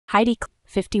Heidi Klum,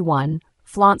 51,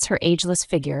 flaunts her ageless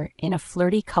figure in a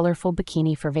flirty, colorful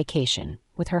bikini for vacation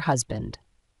with her husband.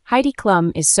 Heidi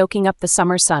Klum is soaking up the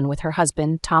summer sun with her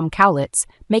husband, Tom Cowlitz,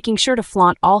 making sure to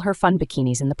flaunt all her fun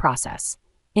bikinis in the process.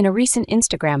 In a recent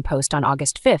Instagram post on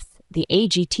August 5th, the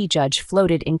AGT judge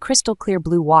floated in crystal clear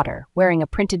blue water, wearing a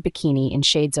printed bikini in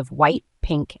shades of white,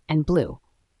 pink, and blue.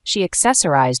 She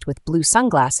accessorized with blue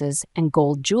sunglasses and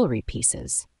gold jewelry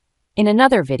pieces. In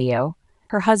another video,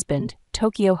 her husband,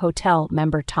 Tokyo Hotel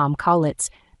member Tom Cowlitz,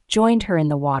 joined her in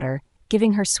the water,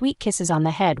 giving her sweet kisses on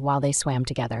the head while they swam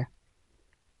together.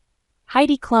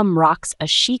 Heidi Klum rocks a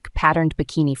chic patterned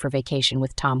bikini for vacation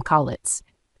with Tom Cowlitz.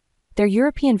 Their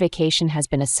European vacation has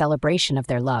been a celebration of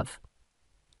their love.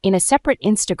 In a separate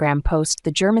Instagram post,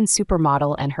 the German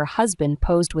supermodel and her husband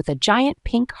posed with a giant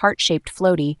pink heart-shaped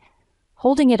floaty,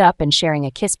 holding it up and sharing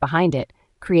a kiss behind it,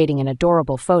 creating an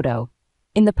adorable photo.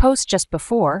 In the post just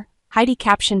before, Heidi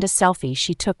captioned a selfie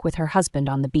she took with her husband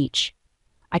on the beach.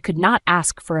 "I could not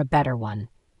ask for a better one.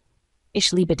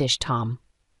 Ich liebe dich, Tom."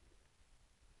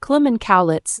 Klum and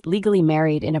Cowlitz legally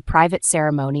married in a private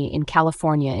ceremony in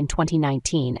California in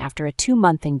 2019 after a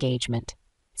 2-month engagement.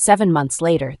 7 months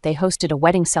later, they hosted a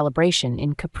wedding celebration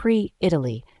in Capri,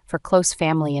 Italy, for close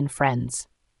family and friends.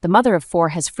 The mother of 4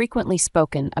 has frequently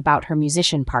spoken about her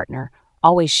musician partner,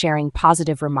 always sharing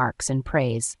positive remarks and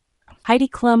praise. Heidi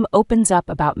Klum opens up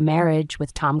about marriage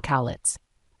with Tom Cowlitz.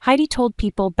 Heidi told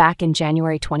People back in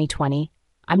January 2020,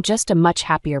 "I'm just a much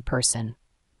happier person.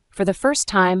 For the first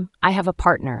time, I have a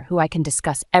partner who I can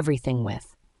discuss everything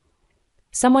with.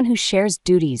 Someone who shares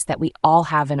duties that we all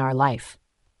have in our life.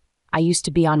 I used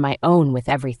to be on my own with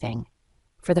everything.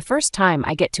 For the first time,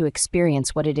 I get to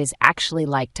experience what it is actually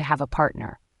like to have a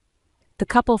partner." The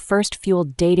couple first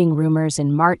fueled dating rumors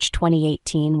in March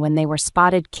 2018 when they were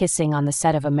spotted kissing on the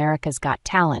set of America's Got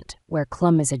Talent, where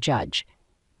Klum is a judge.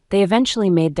 They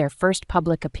eventually made their first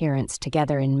public appearance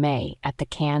together in May at the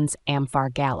Cannes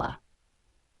Amphar Gala.